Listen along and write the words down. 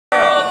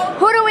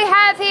Who do we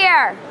have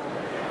here?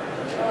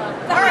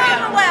 The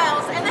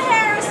Harmwells and the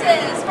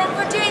Harrises from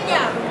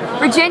Virginia.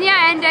 Virginia,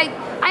 and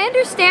I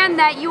understand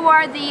that you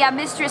are the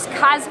Mistress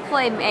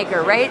Cosplay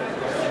Maker, right?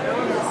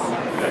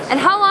 And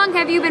how long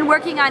have you been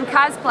working on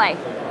cosplay?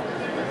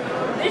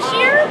 This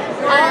year?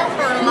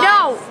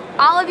 No,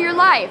 all of your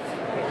life.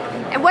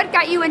 And what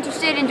got you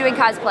interested in doing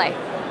cosplay?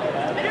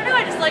 I don't know,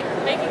 I just like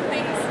making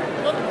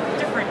things look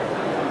different.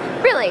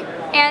 Really?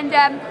 And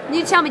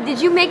you tell me,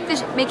 did you make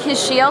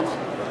his shield?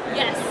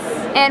 Yes.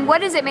 And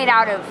what is it made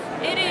out of?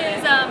 It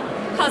is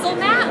puzzle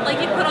mat, like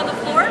you put on the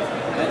floor,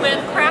 with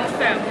craft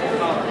foam.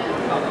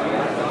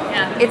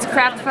 Yeah. It's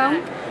craft foam?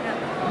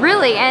 Yeah.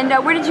 Really? And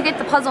where did you get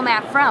the puzzle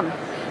mat from?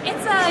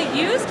 It's a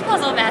used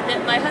puzzle mat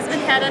that my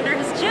husband had under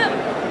his gym.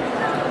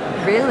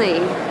 Really?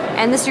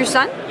 And this your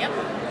son? Yep.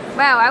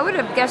 Wow, I would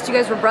have guessed you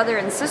guys were brother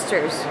and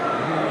sisters.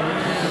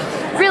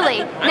 Really?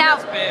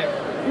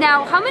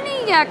 Now, how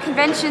many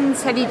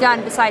conventions have you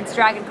done besides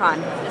Dragon Con?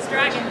 This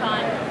Dragon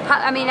Con.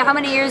 How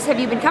many years have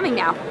you been coming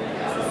now?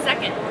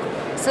 Second.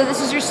 So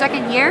this is your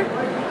second year?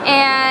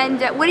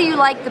 And what do you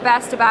like the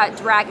best about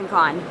Dragon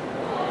Con?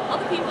 All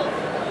the people.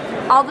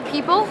 All the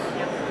people?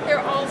 They're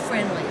all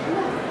friendly.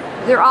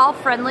 They're all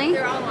friendly?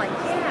 They're all like,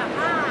 yeah,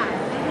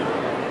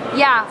 hi.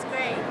 Yeah. It's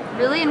great.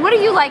 Really? And what do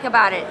you like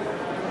about it?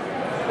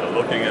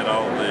 Looking at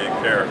all the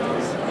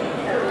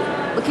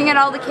characters. Looking at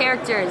all the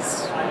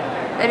characters.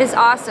 That is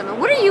awesome. And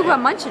what are you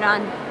munching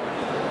on?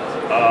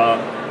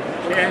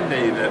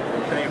 Candy that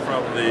came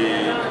from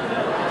the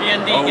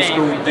D&D old game.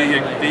 school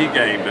D&D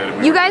game.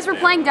 That You guys were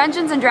playing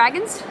Dungeons and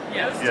Dragons?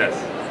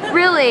 Yes.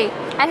 Really?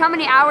 And how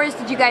many hours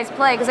did you guys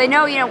play? Because I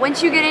know,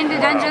 once you get into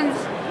Dungeons,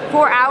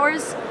 4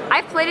 hours.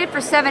 I've played it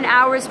for 7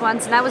 hours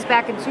once, and that was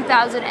back in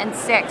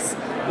 2006.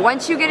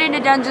 Once you get into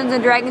Dungeons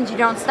and Dragons, you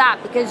don't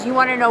stop because you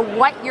want to know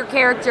what your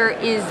character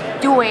is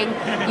doing.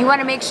 You want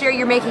to make sure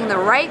you're making the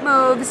right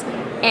moves,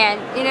 and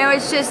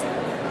it's just,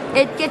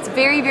 it gets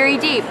very, very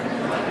deep.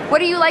 What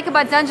do you like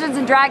about Dungeons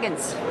and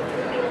Dragons?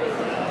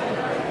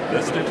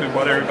 Listening to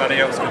what everybody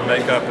else can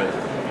make up it.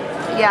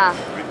 Yeah.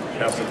 We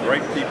have some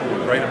great people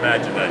with great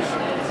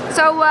imagination.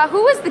 So,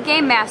 who was the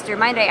game master,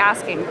 mind I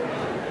asking?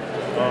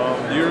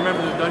 Do you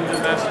remember the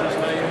Dungeon Master's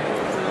name?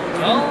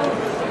 Oh,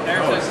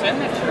 there's a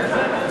signature.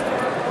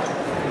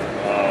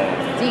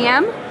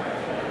 DM?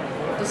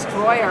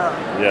 Destroyer.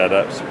 Yeah,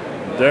 that's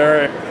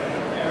Derek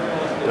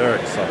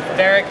something.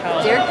 Derek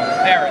Derek?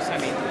 Harris, I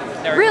mean.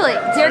 Derek Really?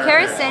 Harris. Derek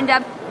Harris?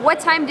 And what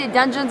time did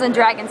Dungeons and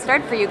Dragons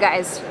start for you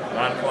guys?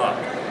 9 o'clock.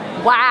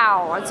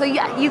 Wow. So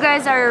you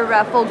guys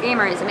are full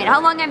gamers. How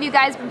long have you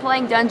guys been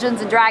playing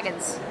Dungeons and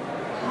Dragons?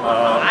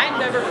 I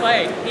never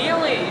played.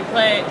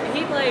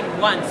 He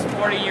played once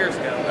 40 years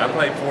ago. I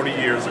played 40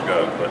 years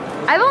ago, but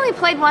I've only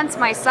played once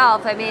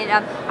myself.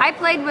 I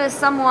played with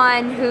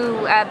someone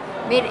who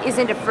is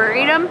into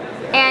furrydom,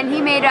 and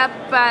he made up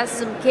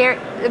some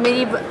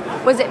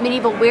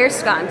medieval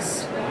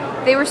were-skunks.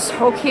 They were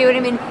so cute.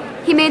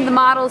 He made the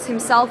models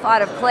himself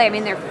out of clay.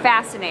 They're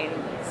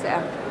fascinating.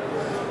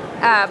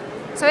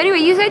 So anyway,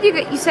 you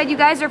said you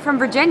guys are from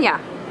Virginia.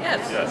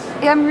 Yes.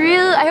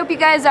 I hope you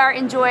guys are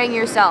enjoying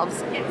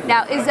yourselves.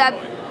 Now, do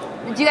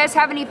you guys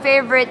have any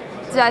favorite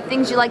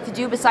things you like to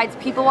do besides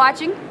people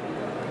watching? Go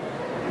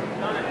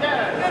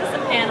to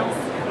some panels.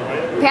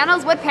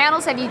 Panels? What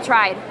panels have you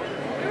tried?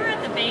 We were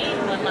at the Bane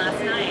one last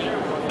night.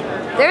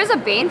 There was a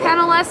Bane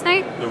panel last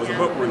night? there was a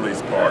book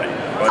release party.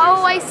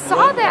 Oh, I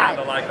saw that. Kind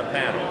of like a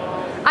panel.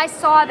 I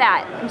saw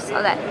that.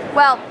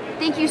 Well,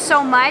 thank you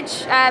so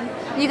much.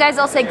 You guys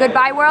all say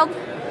goodbye, world.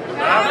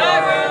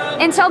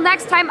 Until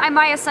next time, I'm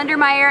Miyah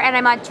Sundermeyer, and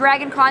I'm at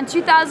Dragon Con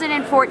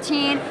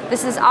 2014.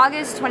 This is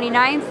August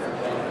 29th.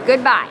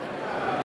 Goodbye.